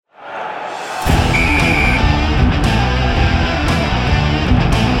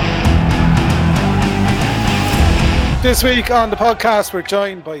This week on the podcast, we're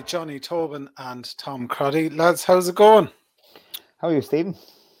joined by Johnny Tobin and Tom Crotty. Lads, how's it going? How are you, Stephen?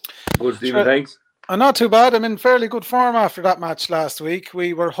 Good, Stephen, thanks. Not too bad. I'm in fairly good form after that match last week.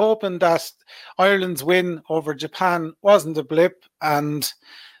 We were hoping that Ireland's win over Japan wasn't a blip and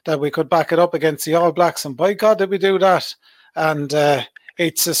that we could back it up against the All Blacks. And by God, did we do that. And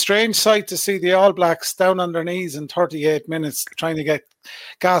it's a strange sight to see the All Blacks down on their knees in 38 minutes trying to get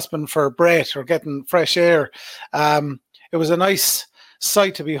gasping for breath or getting fresh air. It was a nice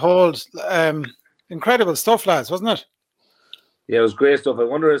sight to behold. Incredible stuff, lads, wasn't it? Yeah, it was great stuff. I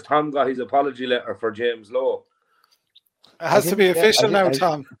wonder has Tom got his apology letter for James Lowe? It has to be official now,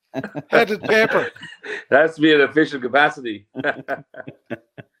 Tom. Headed paper. It has to be an official capacity. Yeah,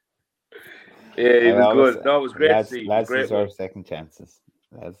 he was good. No, it was great to see. Lads deserve second chances.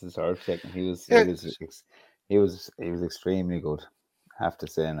 Lads deserve second. He was extremely good. I have to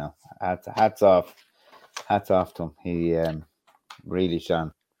say now. Hats off to him. He really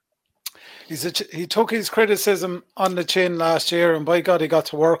shone. He took his criticism on the chin last year, and by God, he got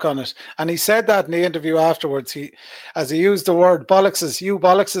to work on it. And he said that in the interview afterwards. As he used the word bollockses, you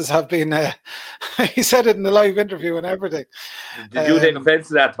bollockses have been. He said it in the live interview and everything. Did you take offence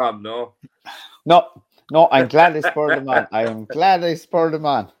to that, Tom? No. No. I'm glad they spurred him on. I am glad they spurred him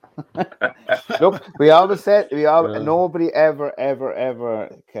on. Look, we always said nobody ever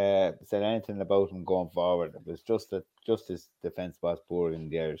said anything about him going forward. It was just his defence was poor in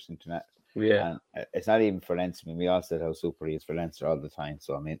the Irish internet. Yeah, and it's not even for Leinster. I mean, we all said how super he is for Leinster all the time.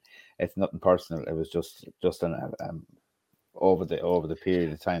 So I mean, it's nothing personal. It was just over the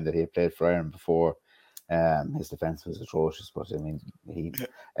period of time that he had played for Ireland before. His defence was atrocious, but I mean,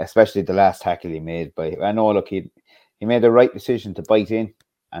 especially the last tackle he made. I know, look, he made the right decision to bite in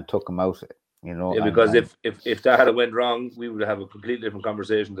and took him out. You know, yeah, because if that had went wrong, we would have a completely different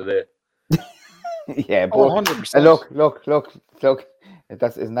conversation today. Yeah, but 100%. Look.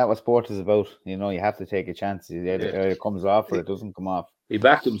 Isn't that what sport is about? You know, you have to take a chance. Either it comes off or it doesn't come off. He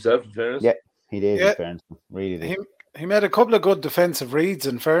backed himself, in fairness. Yeah, he did. In fairness, really did. He made a couple of good defensive reads,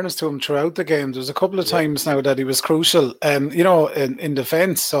 in fairness to him, throughout the game. There was a couple of times now that he was crucial, in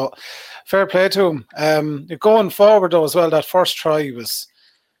defence. So, fair play to him. Going forward, though, as well, that first try was,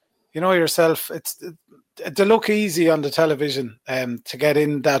 you know yourself, they look easy on the television to get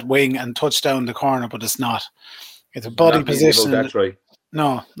in that wing and touch down the corner, but it's not. It's a body position.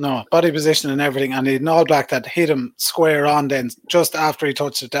 No, body position and everything. And he had an All Black that hit him square on then just after he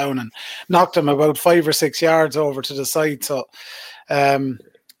touched it down and knocked him about 5 or 6 yards over to the side. So,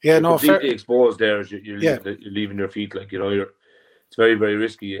 completely exposed there as you're leaving your feet. Like, you know, it's very, very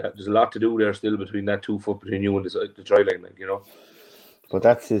risky. There's a lot to do there still between that 2 foot between you and the try line, like, you know. But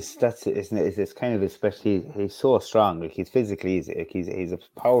it's kind of especially he's so strong. Like, he's physically, he's a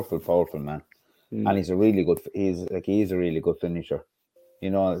powerful man, and he's a really good. He's a really good finisher. You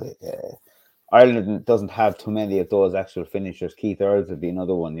know, Ireland doesn't have too many of those actual finishers. Keith Earls would be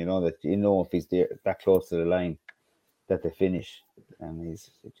another one. You know if he's there that close to the line, that they finish. And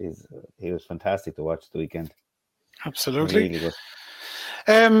he was fantastic to watch the weekend. Absolutely, really good.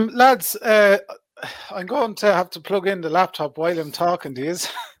 Lads. I'm going to have to plug in the laptop while I'm talking to you.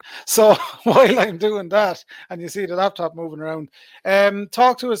 So while I'm doing that, and you see the laptop moving around,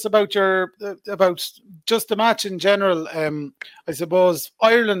 talk to us about about just the match in general. I suppose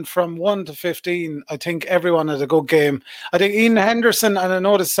Ireland from 1 to 15. I think everyone had a good game. I think Ian Henderson, and I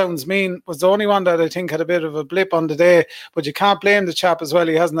know this sounds mean, was the only one that I think had a bit of a blip on the day. But you can't blame the chap as well.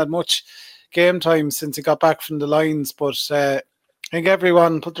 He hasn't had much game time since he got back from the lines. But I think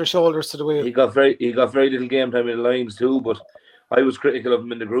everyone put their shoulders to the wheel. He got very little game time in the lines too, but I was critical of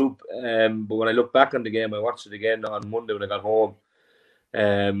him in the group. But when I look back on the game, I watched it again on Monday when I got home.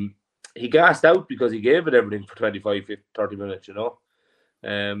 He gassed out because he gave it everything for 25, 50, 30 minutes, you know.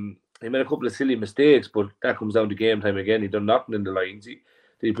 He made a couple of silly mistakes, but that comes down to game time again. He done nothing in the lines. Did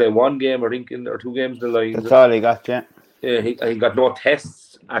he play one game or 2 games in the lines? That's all he got, yeah. Yeah, he got no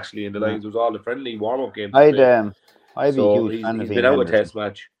tests actually in the lines. It was all the friendly warm-up games. I'd be a huge fan of him. He's been out a test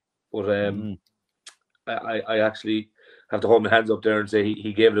match, but I actually have to hold my hands up there and say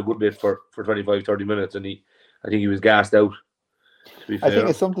he gave it a good bit for 25, 30 minutes, and I think he was gassed out. I think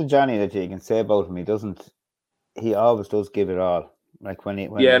it's something, Johnny, that you can say about him. He always does give it all. Like when he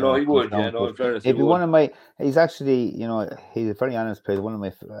would. In fairness, he'd be one of my. He's actually, you know, he's a very honest player. One of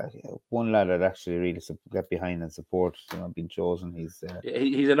my one lad I'd actually really get behind and support. You know, being chosen. He's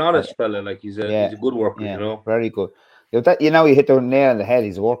an honest fella. Like he's a good worker. Yeah, you know, very good. You hit the nail on the head.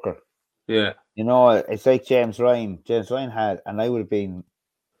 He's a worker. Yeah. You know, it's like James Ryan. James Ryan had, and I would have been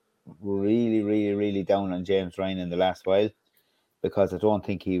really, really, really down on James Ryan in the last while. because I don't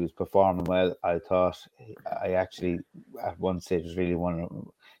think he was performing well. I thought I actually at one stage was really wondering,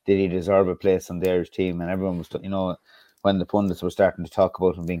 did he deserve a place on the Irish team? And everyone was, when the pundits were starting to talk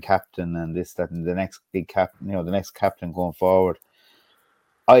about him being captain and this, that, and the next big captain, the next captain going forward.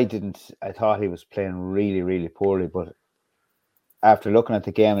 I thought he was playing really, really poorly, but after looking at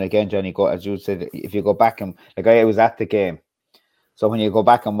the game, and again, Johnny, as you said, if you go back and I was at the game, so when you go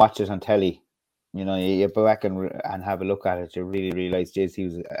back and watch it on telly, you go back and have a look at it, you really realize, geez, he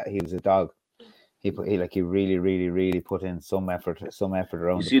was a dog. He really, really, really put in some effort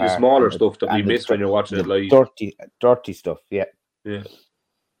around. You see the smaller stuff that we miss when you're watching it live. Dirty stuff, yeah. Yeah.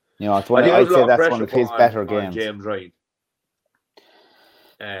 It's one. I'd say that's one of his better games. James Ryan.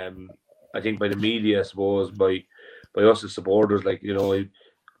 I think by the media, I suppose, by us as supporters,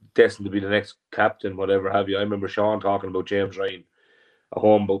 destined to be the next captain, whatever have you. I remember Sean talking about James Ryan at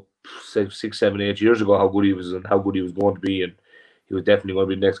home about 6, 7, 8 years ago, how good he was and how good he was going to be, and he was definitely going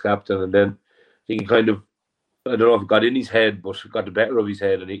to be the next captain. And then I think he kind of, I don't know if it got in his head, but it got the better of his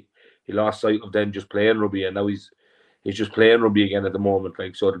head, and he lost sight of then just playing rugby, and now he's just playing rugby again at the moment.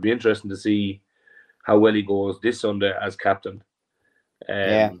 So it'll be interesting to see how well he goes this Sunday as captain.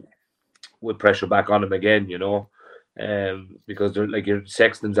 With pressure back on him again, because they're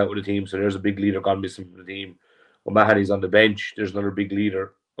Sexton's out with the team, so there's a big leader gone missing from the team. O'Mahony's on the bench, there's another big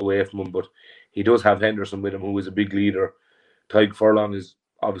leader away from him, but he does have Henderson with him, who is a big leader. Tadhg Furlong is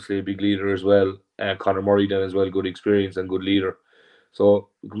obviously a big leader as well. Conor Murray then as well, good experience and good leader. So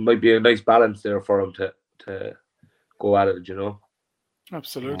it might be a nice balance there for him to go at it,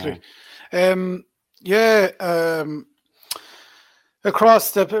 Absolutely.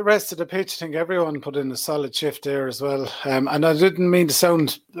 Across the rest of the pitch, I think everyone put in a solid shift there as well. And I didn't mean to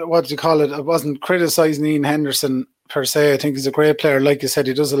sound, what do you call it? I wasn't criticising Ian Henderson per se. I think he's a great player. Like you said,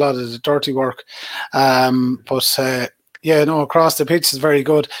 he does a lot of the dirty work. Across the pitch is very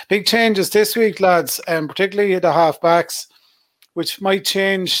good. Big changes this week, lads, particularly the half-backs, which might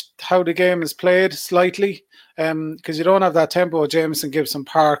change how the game is played slightly, because you don't have that tempo of Jameson Gibson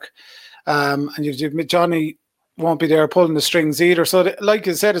Park, and you've Johnny won't be there pulling the strings either. So, like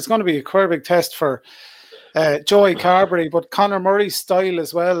you said, it's going to be a quite big test for Joey Carberry, but Conor Murray's style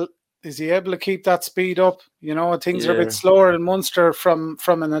as well. Is he able to keep that speed up? Things are a bit slower in Munster from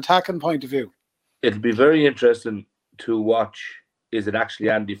an attacking point of view. It'll be very interesting to watch. Is it actually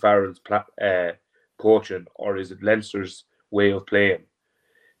Andy Farrell's coaching, or is it Leinster's way of playing?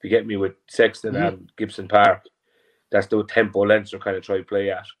 If you get me, with Sexton and Gibson Park, that's the tempo Leinster kind of try to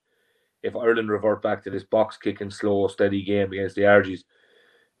play at. If Ireland revert back to this box kicking, slow, steady game against the Argies,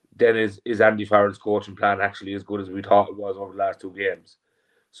 then is Andy Farrell's coaching plan actually as good as we thought it was over the last 2 games?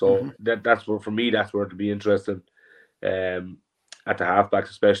 So that's where, for me, that's where it'll be interesting at the halfbacks,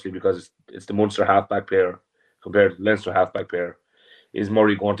 especially because it's the Munster halfback player compared to the Leinster halfback player. Is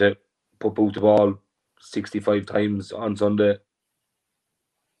Murray going to put boot the ball 65 times on Sunday?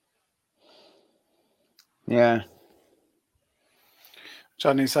 Yeah.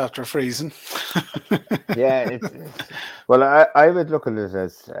 Johnny's after freezing. Well, I would look at it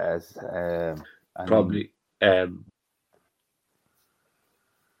as probably. Are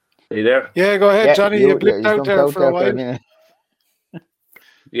you there? Yeah, go ahead, Johnny. You blipped out there for a while.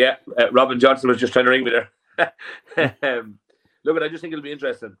 Yeah, Robin Johnson was just trying to ring me there. Look, I just think it'll be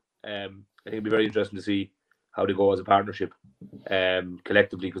interesting. I think it'll be very interesting to see how they go as a partnership,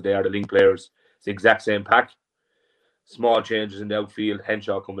 collectively, because they are the link players. It's the exact same pack. Small changes in the outfield,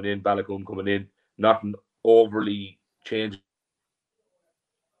 Henshaw coming in, Balakoon coming in, nothing overly changed.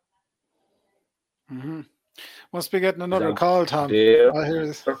 Must be getting another call, Tom. I hear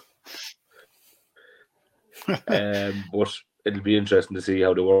this. But it'll be interesting to see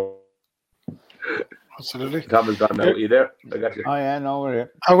how they work. Absolutely. Tom has gone now. Are you there? I got you. Oh, yeah, no, we're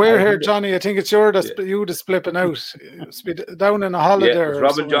here. We're here, Johnny. I think it's you that's flipping out. It's down in a holiday. Yeah, it's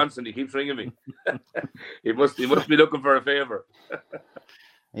Robin Johnson. He keeps ringing me. he must be looking for a favour.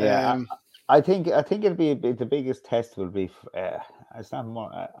 I think it'll be the biggest test will be. It's not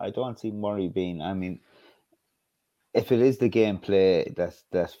more. I don't see Murray being. I mean, if it is the gameplay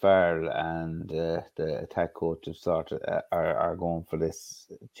that's Farrell and the attack coach have started are going for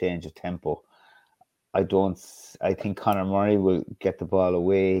this change of tempo. I think Conor Murray will get the ball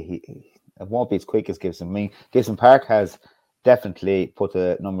away. It won't be as quick as Gibson. I mean, Gibson Park has definitely put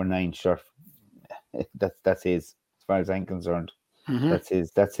a number 9 shirt. That's his, as far as I'm concerned. That's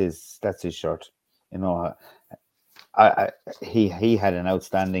his shirt. He had an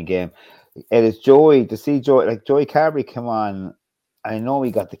outstanding game. It is Joey to see Joey Carberry come on. I know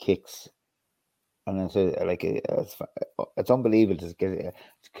he got the kicks. And it's unbelievable to get.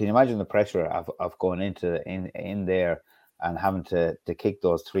 Can you imagine the pressure of going into in there and having to kick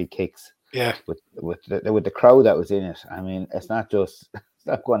those 3 kicks. Yeah. With the crowd that was in it. I mean, it's not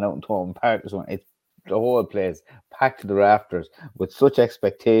going out in Thomond Park. It's the whole place packed to the rafters with such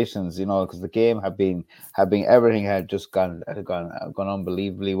expectations, you know, because the game had been everything had just gone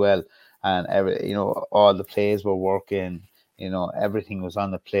unbelievably well, and all the plays were working, you know, everything was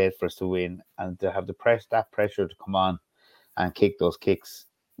on the plate for us to win, and to have that pressure to come on and kick those kicks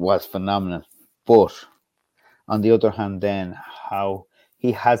was phenomenal. But on the other hand, then how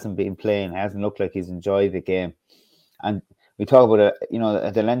he hasn't been playing, hasn't looked like he's enjoyed the game, and we talk about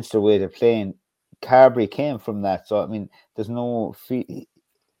the Leinster way they're playing. Carbery came from that, so I mean, there's no he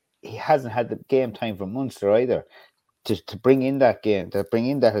hasn't had the game time from Munster either to bring in that game, to bring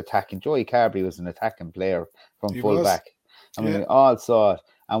in that attacking. Joey Carbery was an attacking player from full back. I mean, we all saw it.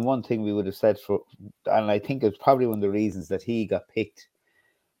 And one thing we would have said and I think it's probably one of the reasons that he got picked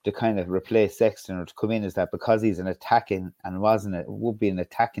to kind of replace Sexton or to come in, is that because he's an attacking and would be an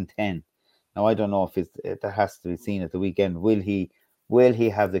attacking 10. Now I don't know if that has to be seen at the weekend. Will he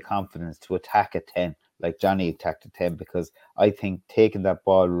have the confidence to attack a 10 like Johnny attacked a 10? Because I think taking that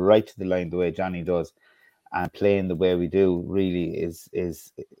ball right to the line the way Johnny does and playing the way we do really is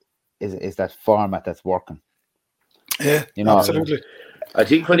that format that's working. Yeah, you know, absolutely. I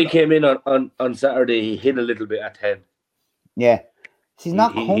think when he came in on Saturday, he hit a little bit at 10. Yeah. He's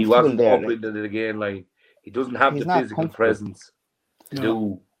not comfortable he wasn't there. Up into the gain line. He doesn't have the physical presence to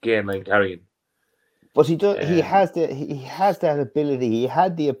do gain line carrying. But he does. He has that ability. He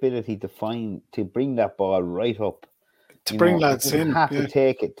had the ability to bring that ball right up, to bring lads in. Have to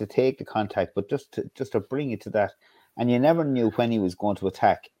take the contact, but just to bring it to that. And you never knew when he was going to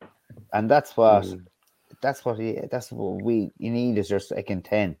attack, and that's what you need is your second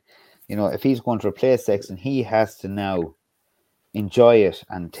 10. You know, if he's going to replace Sexton, he has to now enjoy it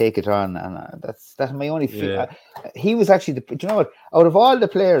and take it on, and that's my only fear. He was actually do you know what? Out of all the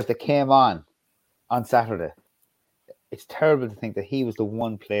players that came on Saturday, it's terrible to think that he was the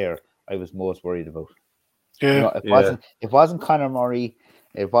one player I was most worried about. Yeah, you know, it wasn't Conor Murray,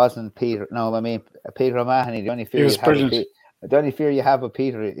 it wasn't Peter. No, I mean Peter O'Mahony. The only fear you have with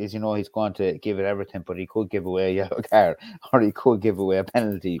Peter is, you know, he's going to give it everything, but he could give away a yellow card or he could give away a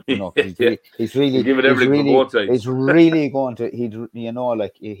penalty. You know, he's really going to.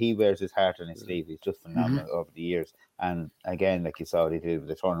 He wears his heart on his sleeve. He's just phenomenal over the years. And again, like you saw what he did with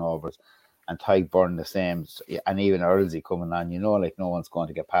the turnovers. And Tyke Byrne the same, and even Earlsey coming on, you know, like no one's going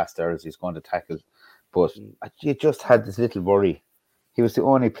to get past Earlsey, he's going to tackle. But you just had this little worry. He was the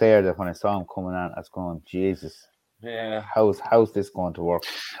only player that when I saw him coming on, I was going, Jesus, how's this going to work?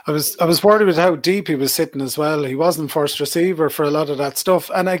 I was worried with how deep he was sitting as well. He wasn't first receiver for a lot of that stuff.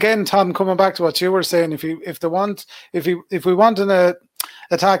 And again, Tom, coming back to what you were saying, if we want an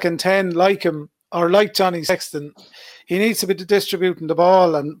attacking 10 like him or like Johnny Sexton, he needs to be distributing the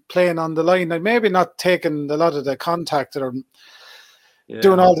ball and playing on the line, and maybe not taking a lot of the contact or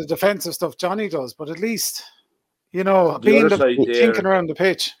doing all the defensive stuff Johnny does, but at least, you know, being thinking around the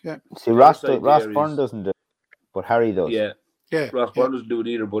pitch. Yeah. See, Ross Byrne doesn't do it, but Harry does. Yeah. Ross Byrne doesn't do it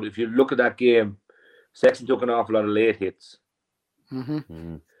either, but if you look at that game, Sexton took an awful lot of late hits.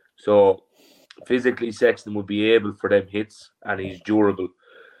 So physically, Sexton would be able for them hits, and he's durable,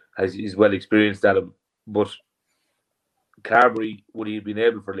 as he's well experienced at him. But Carbery, would he have been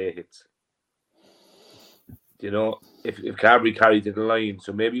able for late hits? You know, if Carbery carried to the line,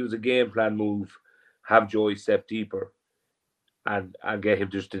 so maybe it was a game plan move, have Joey step deeper and get him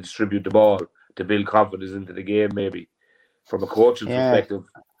just to distribute the ball to build confidence into the game, maybe from a coach's perspective.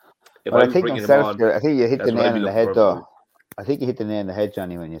 I think you hit the nail on the head, though. I think you hit the nail on the head,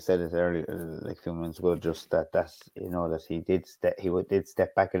 Johnny, when you said it earlier, like a few minutes ago. Just that's you know that he did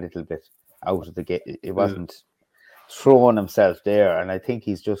step back a little bit out of the game. It wasn't throwing himself there, and I think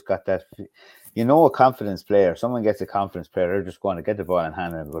he's just got that. You know, a confidence player. Someone gets a confidence player, they're just going to get the ball in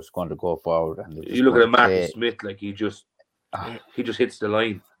hand and just going to go forward. And you look at Marcus Smith, like he just hits the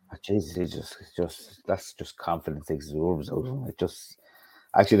line. Jesus, that's just confidence exudes out of him. It just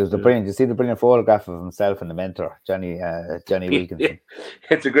actually there's the brilliant. You see the brilliant photograph of himself and the mentor, Johnny Wilkinson.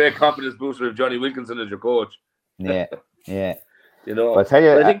 It's a great confidence booster if Johnny Wilkinson is your coach. Yeah. You know, I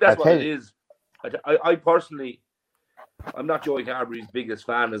think that's what it is. I personally, I'm not Joey Carbery's biggest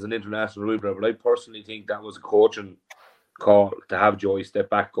fan as an international ruler, but I personally think that was a coaching call to have Joey step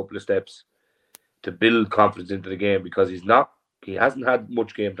back a couple of steps to build confidence into the game, because he hasn't had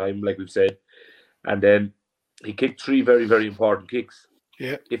much game time, like we've said. And then he kicked 3 very, very important kicks.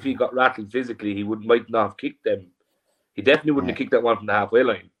 Yeah. If he got rattled physically, he might not have kicked them. He definitely wouldn't have kicked that one from the halfway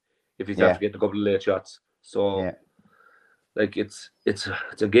line if he's after getting a couple of late shots. So like it's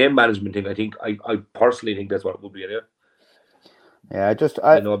a game management thing. I personally think that's what it would be. Yeah, because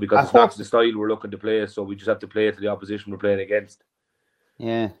it's not the style we're looking to play, so we just have to play it to the opposition we're playing against.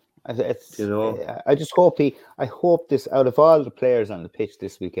 Yeah, it's I just hope I hope this, out of all the players on the pitch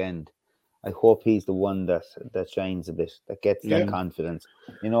this weekend, I hope he's the one that shines a bit, that gets that confidence.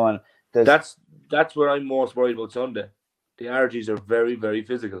 And that's where I'm most worried about Sunday. The RGs are very, very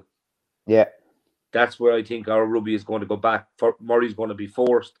physical. Yeah, that's where I think our rugby is going to go back. Murray's going to be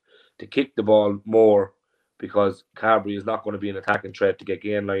forced to kick the ball more because Carbery is not going to be an attacking threat to get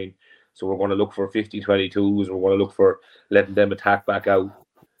gain line. So we're going to look for 50-22s. We're going to look for letting them attack back out.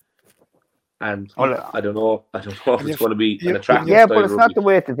 And I don't know if it's going to be an attractive style. Yeah, but it's not the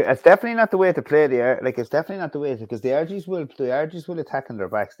way to. It's definitely not the way to play it's definitely not the way to, because the RGs will attack on their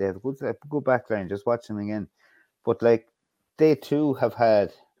backs. They have a good back line. Just watch them again. But they too have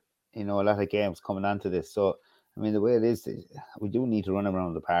had, a lot of games coming onto this. So I mean, the way it is, we do need to run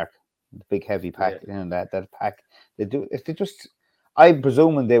around the park, the big heavy pack, that pack. They do. If they just, I'm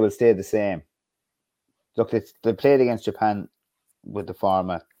presuming they will stay the same. Look, they played against Japan with the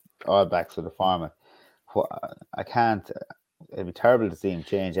format. All backs with the format. I can't. It'd be terrible to see him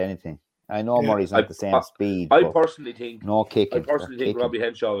change anything. I know Murray's not the same speed. I personally think no kicking. I personally think Robbie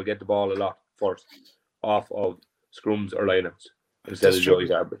Henshaw will get the ball a lot first, off of scrums or lineouts instead of Joey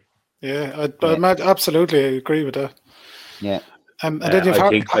Carbery. Yeah, absolutely I agree with that. Yeah. And then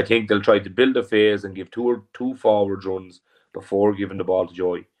I think they'll try to build a phase and give two forward runs before giving the ball to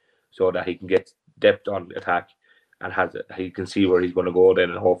Joey, so that he can get depth on attack. And he can see where he's going to go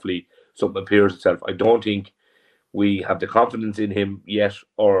then, and hopefully something appears itself. I don't think we have the confidence in him yet,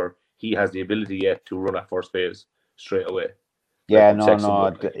 or he has the ability yet to run at first phase straight away. Yeah,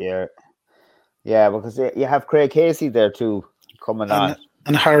 yeah, because you have Craig Casey there too coming on,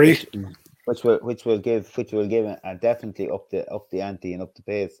 and Harry, which will give definitely up the ante and up the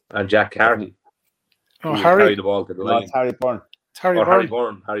pace. And Jack Carty. Oh, Harry, carry the ball to the line. It's Harry Byrne.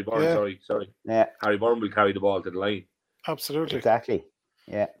 Harry Byrne. Sorry. Yeah. Harry Byrne will carry the ball to the line. Absolutely. Exactly.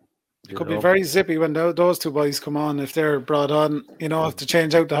 Yeah. It could be very zippy when those two boys come on. If they're brought on, have to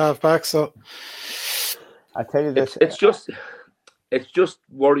change out the halfback. So I tell you this, it's just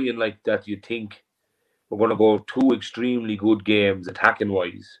worrying that. You think we're going to go two extremely good games attacking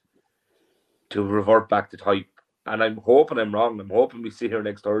wise to revert back to type, and I'm hoping I'm wrong. I'm hoping we see here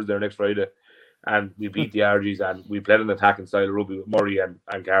next Thursday or next Friday, and we beat the RGs and we played an attacking style of rugby with Murray and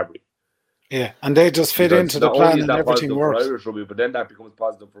Carbery. Yeah, and they just fit into the plan and everything works. For Irish rugby, but then that becomes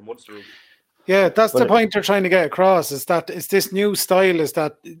positive for Munster rugby. Yeah, that's the point they're trying to get across. Is that it's this new style? Is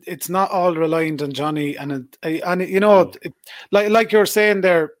that it's not all reliant on Johnny like you're saying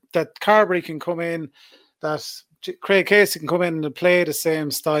there, that Carbery can come in, that Craig Casey can come in and play the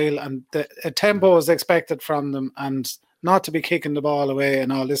same style, and a tempo is expected from them, and not to be kicking the ball away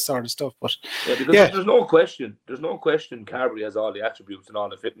and all this sort of stuff. But there's no question Carbery has all the attributes and all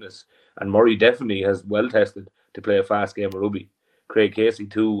the fitness, and Murray definitely has well tested to play a fast game of rugby. Craig Casey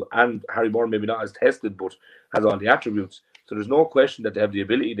too, and Harry Byrne maybe not as tested, but has all the attributes. So there's no question that they have the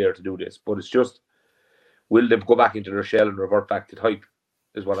ability there to do this. But it's just, will they go back into their shell and revert back to type,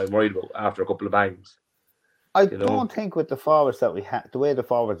 is what I'm worried about after a couple of bangs. I don't think with the forwards that we had, the way the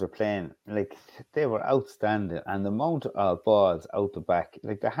forwards are playing, they were outstanding, and the amount of balls out the back,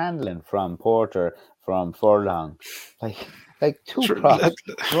 the handling from Porter, from Furlong, two props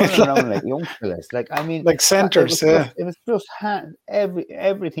running around like young fellas. Centres. It was just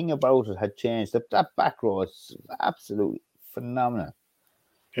everything about it had changed. That back row is absolutely phenomenal.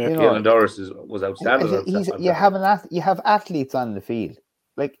 Yeah, Keelan Doris was outstanding. You have athletes on the field.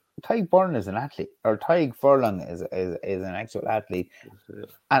 Tyg Byrne is an athlete, or Tyg Furlong is an actual athlete,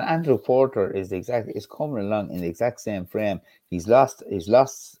 and Andrew Porter is coming along in the exact same frame. He's lost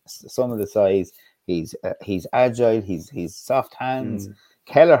some of the size. He's agile. He's soft hands.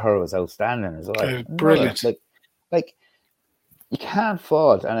 Kelleher was outstanding as well. Brilliant. You can't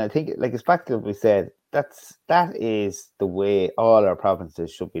fault, and I think it's back to what we said. That is the way all our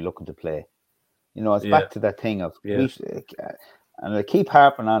provinces should be looking to play. It's back to that thing of. And I keep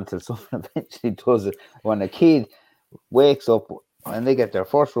harping on until someone eventually does it. When a kid wakes up and they get their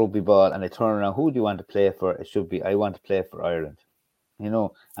first rugby ball and they turn around, who do you want to play for? It should be, I want to play for Ireland.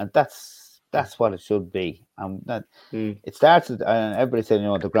 And that's what it should be. And it starts with, and everybody said,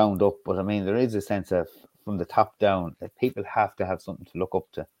 the ground up, but I mean, there is a sense of from the top down that people have to have something to look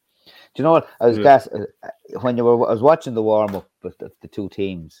up to. Do you know what? I was when I was watching the warm up with the two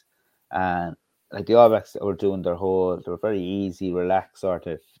teams, and the All Blacks were doing they were very easy, relaxed sort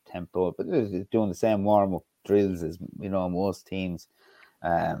of tempo, but they were doing the same warm up drills as most teams.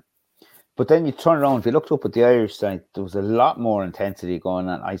 But then you turn around, if you looked up at the Irish side, there was a lot more intensity going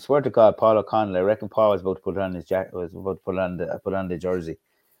on. I swear to God, Paul O'Connell, I reckon Paul was about to put on his jacket, was about to put on the jersey.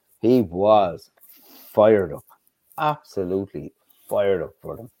 He was fired up, absolutely fired up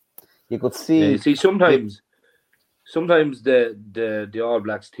for them. You could see. You see, sometimes the All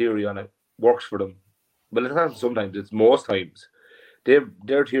Blacks theory on it works for them. Well, it's not sometimes; it's most times.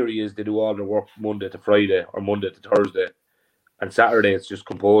 Their theory is they do all their work Monday to Friday or Monday to Thursday, and Saturday it's just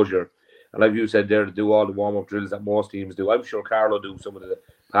composure. And like you said, there to do all the warm up drills that most teams do. I'm sure Carlo do some of the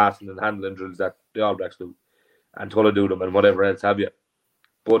passing and handling drills that the All Blacks do, and Tulla do them and whatever else have you.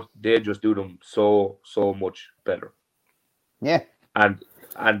 But they just do them so much better. Yeah, and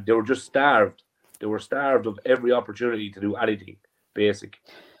they were just starved. They were starved of every opportunity to do anything basic.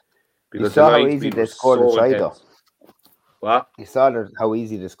 Because you saw how easy they scored their try, though. What? You saw how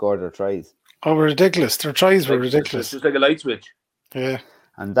easy they scored their tries. Oh, ridiculous! Their tries were ridiculous. It's just like a light switch. Yeah.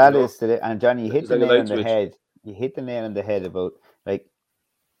 And that is today. And Johnny, you hit the nail on the head. You hit the nail on the head about, like,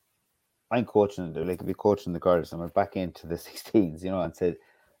 I'm coaching, like, be coaching the girls, and we're back into the 16s, and said,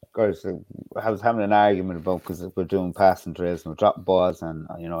 girls, I was having an argument about, because we're doing passing drills and we're dropping balls and,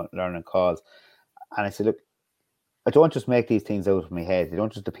 learning calls. And I said, look, I don't just make these things out of my head. They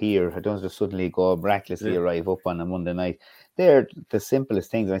don't just appear. I don't just suddenly go miraculously arrive up on a Monday night. They're the simplest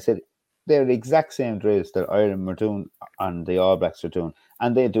things. And I said, they're the exact same drills that Ireland were doing and the All Blacks are doing.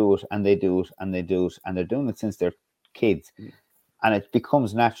 And they do it, and they do it, and they do it. And they're doing it since they're kids. And it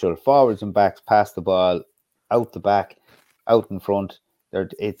becomes natural. Forwards and backs pass the ball out the back, out in front.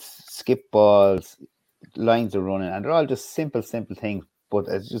 It's skip balls, lines are running. And they're all just simple things. But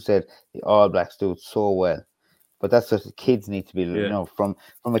as you said, the All Blacks do it so well. But that's what the kids need to be, from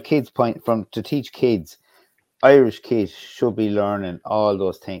a kid's point, to teach kids, Irish kids should be learning all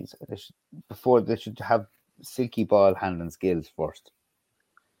those things before they should have silky ball handling skills first.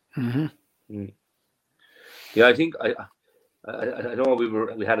 Mm-hmm. Yeah, I think I know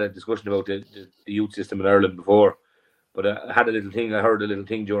we had a discussion about the youth system in Ireland before, but I heard a little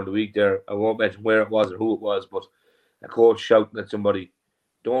thing during the week there. I won't mention where it was or who it was, but a coach shouting at somebody,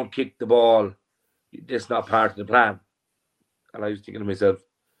 "Don't kick the ball. This is not part of the plan." And I was thinking to myself,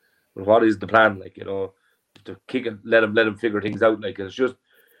 well, what is the plan? Like, to kick it, let them figure things out. Like, it's just,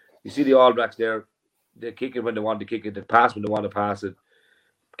 you see the All Blacks there, they kick it when they want to kick it, they pass when they want to pass it.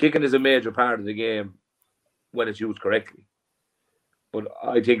 Kicking is a major part of the game when it's used correctly. But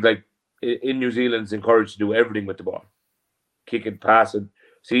I think, like, in New Zealand, it's encouraged to do everything with the ball. Kicking, passing.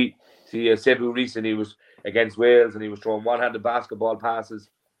 See, Sebu recently was against Wales and he was throwing one-handed basketball passes.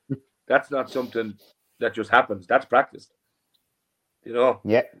 That's not something that just happens. That's practiced.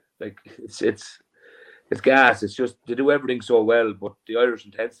 Yeah. Like, it's gas. It's just they do everything so well, but the Irish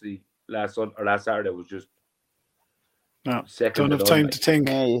intensity last Saturday was just second. Don't have time to think.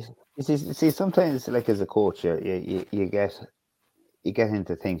 Yeah, you see, sometimes, like, as a coach, you get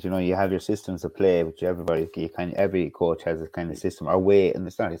into things. You have your systems of play, which every coach has a kind of system or way, and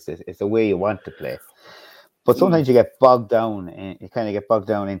it's the way you want to play. But sometimes you get bogged down, and you kind of get bogged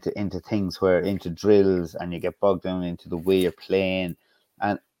down into things into drills, and you get bogged down into the way you're playing.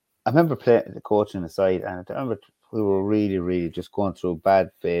 And I remember coaching the side, and I remember we were really, really just going through a bad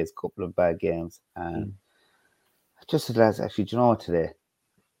phase, couple of bad games. And I just said, lads, actually, do you know what, today?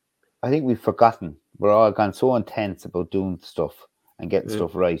 I think we've forgotten. We're all gone so intense about doing stuff and getting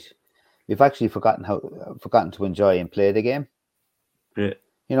stuff right. We've actually forgotten to enjoy and play the game. Yeah.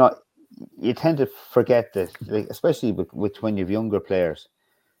 You tend to forget that, like, especially with when you have younger players.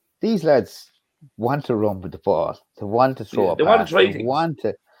 These lads want to run with the ball. They want to throw a pass. They want to try things.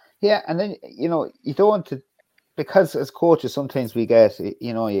 And then, you don't want to, because as coaches, sometimes we get,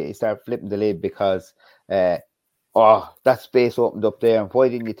 you start flipping the lid because, that space opened up there, and why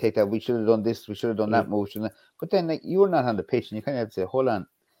didn't you take that? We should have done this, we should have done that motion. But then, like, you're not on the pitch, and you kind of have to say, hold on.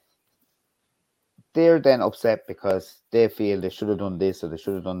 They're then upset because they feel they should have done this or they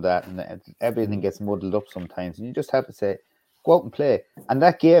should have done that, and everything gets muddled up sometimes. And you just have to say, go out and play. And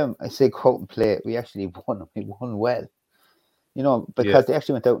that game, I say, go out and play. We actually won. We won well, because they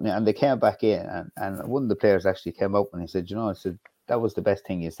actually went out and they came back in, and one of the players actually came up and he said, that was the best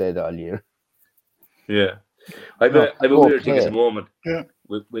thing you said all year. Yeah, I've a weird thing at the moment. Yeah,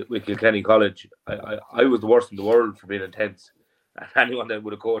 with Kilkenny College, I was the worst in the world for being intense. And anyone that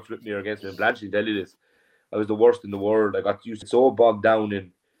would have coached with me or against me, and Blanche tell you this, I was the worst in the world. I got used to so bogged down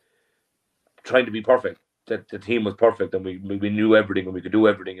in trying to be perfect that the team was perfect and we knew everything and we could do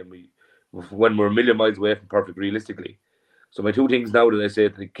everything, and when we're a million miles away from perfect realistically. So my two things now that I say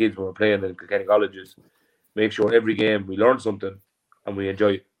to the kids when we're playing in Kilkenny College is make sure every game we learn something and we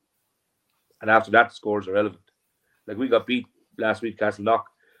enjoy it. And after that, the scores are relevant. Like, we got beat last week, Castleknock.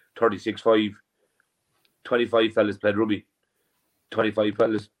 36-5. 25 fellas played rugby. 25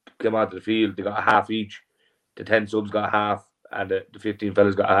 fellas came onto the field. They got a half each. The 10 subs got a half, and the 15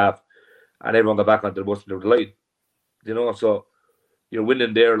 fellas got a half. And everyone got back onto the bus and they were delighted. You know, so you're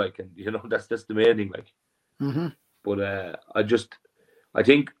winning there, like, and you know that's the main thing, like. Mm-hmm. But I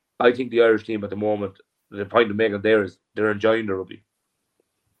think the Irish team at the moment, the point I'm making there is they're enjoying the rugby.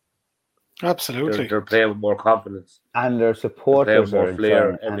 Absolutely, they're playing with more confidence, and their supporters more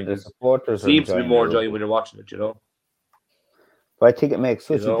flair. Everything supporters seems to be more enjoying when you're watching it, you know. But I think it makes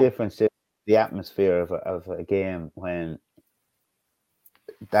such a difference to the atmosphere of a game when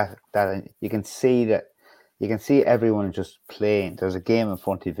that you can see everyone just playing. There's a game in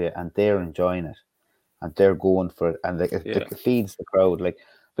front of you, and they're enjoying it, and they're going for it, and it feeds the crowd. Like,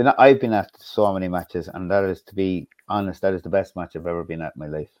 but I've been at so many matches, and that is, to be honest, that is the best match I've ever been at in my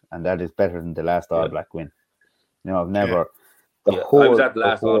life, and that is better than the last All Black win. You know, I've never. I was at the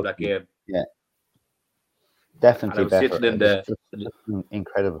last All Black game. Yeah, definitely better. Sitting in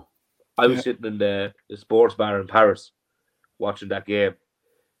incredible. I was sitting in the sports bar in Paris, watching that game,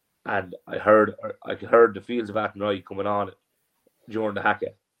 and I heard the Fields of Athenry coming on during the haka.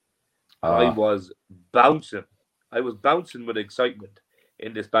 I was bouncing. I was bouncing with excitement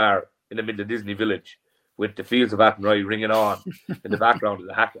in this bar in the middle of Disney Village with the Fields of Athenry ringing on in the background of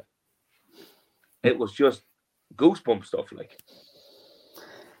the haka. It was just goosebump stuff, like.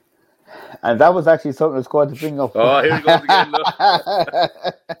 And that was actually something I was going to bring up. Oh, here he goes again, look.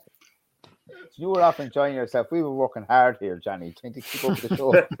 You were off enjoying yourself. We were working hard here, Johnny, trying to keep up the show.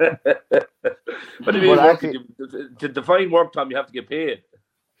 What do you mean? To define work time, you have to get paid.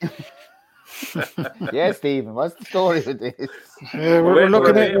 Yes, Stephen. What's the story with this? We're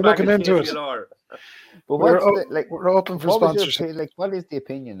looking into it. But we're open for sponsorship. What is the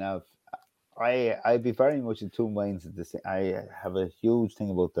opinion now? I'd be very much in two minds of this. I have a huge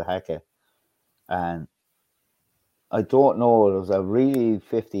thing about the haka, and I don't know. It was a really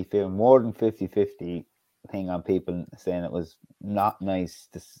 50-50, more than 50-50 thing on people saying it was not nice.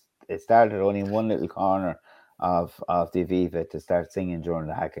 It started only in one little corner of the Aviva to start singing during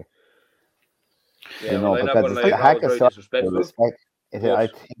the haka. Yeah, because the haka I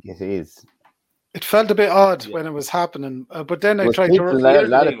think it is. It felt a bit odd when it was happening, but then I tried to. A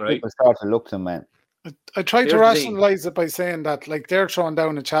lot of people start to look to them, man. I tried to rationalize it by saying that, like, they're throwing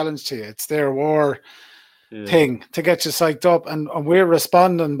down a challenge to you. It's their war thing to get you psyched up, and we're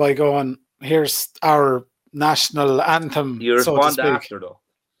responding by going, "Here's our national anthem." You respond after, though.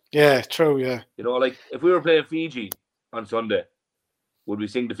 Yeah, true. Yeah. You know, like if we were playing Fiji on Sunday, would we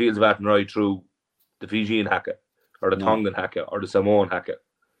sing the Fields of Athenry through the Fijian haka, or the Tongan haka, or the Samoan haka?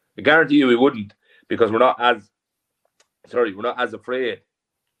 I guarantee you we wouldn't, because we're not as afraid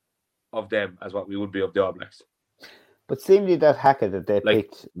of them as what we would be of the All Blacks. But seemingly that haka that they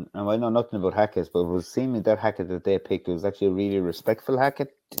picked, and I know nothing about hakas, but it was seemingly that haka that they picked was actually a really respectful haka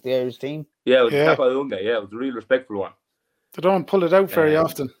to the Irish team. Yeah, it was Tapa Unga. Yeah, it was a really respectful one. They don't pull it out very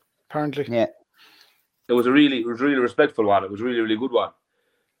often, apparently. Yeah, it was a really respectful one. It was a really, really good one.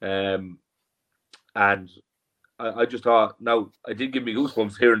 And I just thought, now, it did give me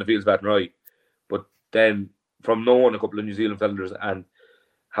goosebumps hearing the Fields of Athenry, but then from knowing a couple of New Zealand fellas and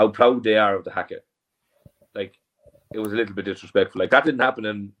how proud they are of the haka, like, it was a little bit disrespectful. Like, that didn't happen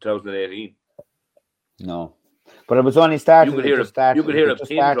in 2018. No, but it was only started. You could hear a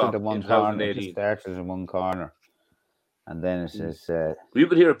pin drop in 2018. It started in one corner, and then it says. You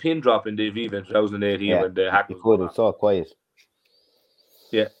could hear a pin drop in the Aviva in 2018 when the haka was going on. It was so quiet.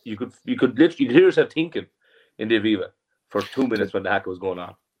 Yeah, you could hear yourself thinking in the Aviva for 2 minutes when the haka was going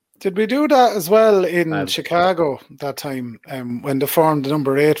on. Did we do that as well in Chicago that time when they formed the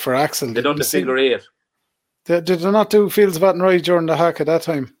number 8 for Axel? They done the figure 8. Did they not do Fields of Athenry during the haka that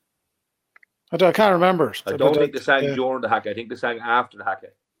time? I can't remember. I don't think they sang during the haka. I think they sang after the haka.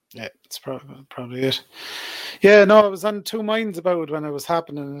 Yeah, it's probably it. Yeah, no, I was on two minds about it when it was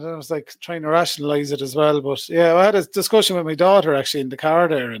happening, and I was like trying to rationalize it as well. But yeah, I had a discussion with my daughter actually in the car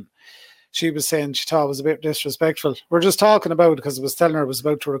there, and she was saying she thought it was a bit disrespectful. We're just talking about it because I was telling her I was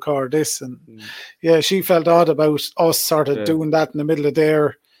about to record this, and yeah, she felt odd about us sort of doing that in the middle of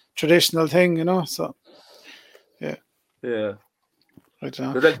their traditional thing, you know. So yeah. I don't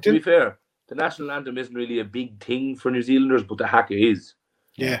know. Like, to be fair, the national anthem isn't really a big thing for New Zealanders, but the haka is.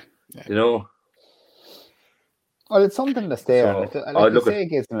 Yeah. You know. Well, it's something that's there. So, it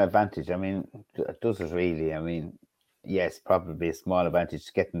gives an advantage. I mean, does it really? I mean, yes, probably a small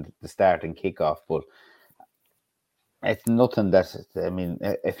advantage getting the start and kick-off, but it's nothing that, I mean,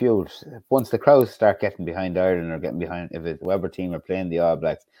 once the crowds start getting behind Ireland or getting behind, whoever team are playing the All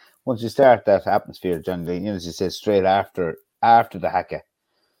Blacks, once you start that atmosphere, John, as you said, straight after the haka,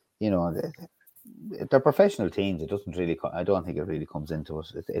 they're professional teams. It doesn't really. I don't think it really comes into it.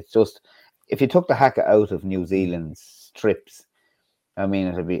 It's just if you took the haka out of New Zealand's trips, I mean,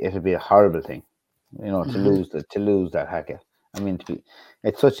 it'd be a horrible thing, to lose that haka. I mean,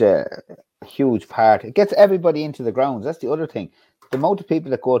 it's such a huge part. It gets everybody into the grounds. That's the other thing. The amount of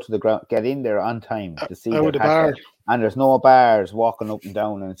people that go to the ground get in there on time to see the haka, and there's no bars walking up and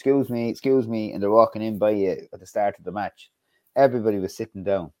down. And excuse me, and they're walking in by you at the start of the match. Everybody was sitting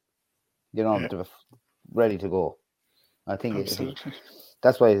down, ready to go. I think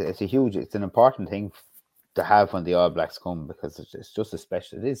that's why it's an important thing to have when the All Blacks come, because it's just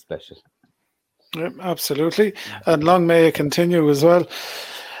it is special. Yep, absolutely. And long may it continue as well.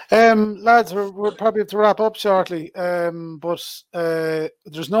 Lads, we'll probably have to wrap up shortly. But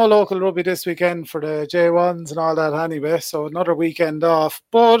there's no local rugby this weekend for the J1s and all that anyway, so another weekend off.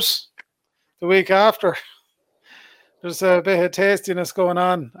 But the week after, there's a bit of tastiness going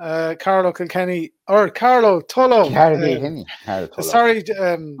on. Carlo Tullo. Sorry,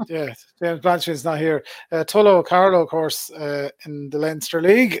 James Blanchfield's not here. Tullo Carlo, of course, in the Leinster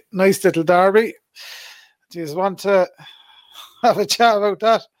League. Nice little derby. Do you want to have a chat about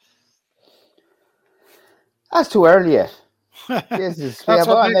that? That's too early yet. That's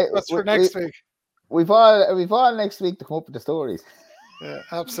for next week. We've all next week to come up with the stories. Yeah,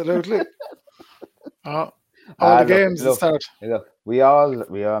 absolutely. The games start. Look, we all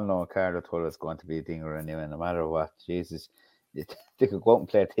know Carlo Tullo is going to be a dinger anyway, no matter what. Jesus, they could go out and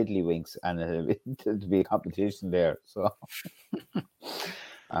play tiddlywinks, and it'll be a competition there. So,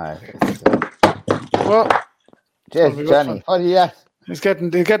 well, Johnny, what are you at? He's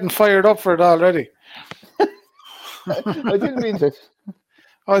getting fired up for it already. I didn't mean to.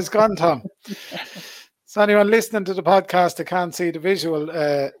 Oh, it's gone, Tom. So anyone listening to the podcast that can't see the visual,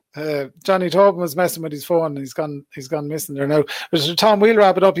 Johnny Tobin was messing with his phone. He's gone missing there now. But Tom, we'll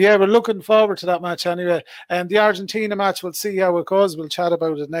wrap it up. Yeah, we're looking forward to that match anyway. And the Argentina match, we'll see how it goes. We'll chat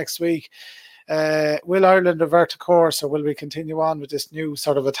about it next week. Will Ireland revert to course, or will we continue on with this new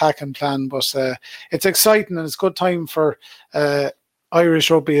sort of attacking plan? But it's exciting, and it's a good time for Irish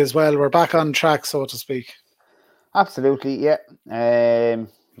rugby as well. We're back on track, so to speak. Absolutely, yeah.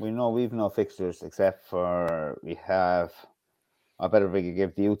 We know we've no fixtures except for we have. I better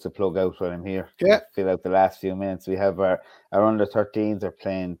give the youths a plug out while I'm here. Yeah. Fill out the last few minutes. We have our under 13s are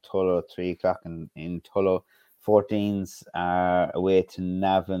playing Tullo at 3 o'clock in Tullo. 14s are away to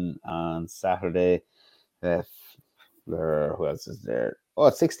Navan on Saturday. Who else is there?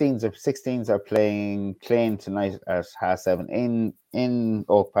 16s are playing Clane tonight at 7:30 in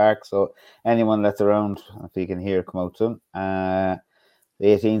Oak Park. So anyone that's around, if you can hear, come out to them. The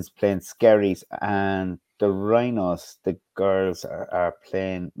 18s playing Skerries, and the Rhinos, the girls, are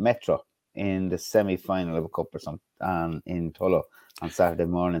playing Metro in the semi-final of a cup or something in Tullo on Saturday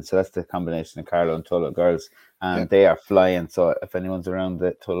morning. So that's the combination of Carlo and Tullo girls, and they are flying. So if anyone's around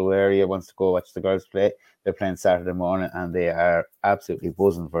the Tullo area wants to go watch the girls play, they're playing Saturday morning, and they are absolutely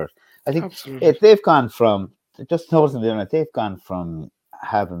buzzing for it. I think they've gone from, just noticing they've gone from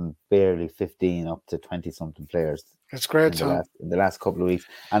having barely 15 up to 20-something players. It's great, in the last couple of weeks,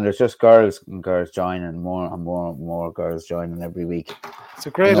 and there's just girls joining, more and more girls joining every week. It's a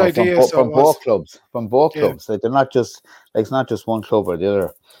great idea from both clubs. Like, they're not just it's not just one club or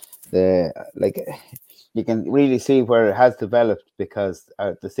the other. You can really see where it has developed, because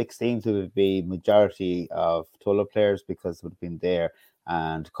the 16s would be majority of Tullo players because it would have been there,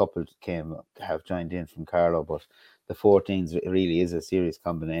 and a couple have joined in from Carlo, but the 14s really is a serious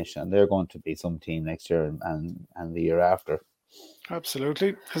combination, and they're going to be some team next year and the year after.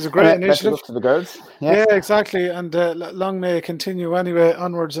 Absolutely. It's a great initiative. To the girls. Yeah, exactly. And long may it continue anyway,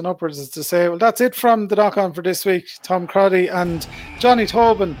 onwards and upwards, as to say. Well, that's it from the Knock On for this week. Tom Crotty and Johnny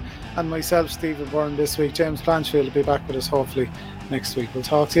Tobin and myself, Stephen Byrne, this week. James Blanchfield will be back with us hopefully next week. We'll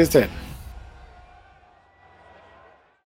talk to you then.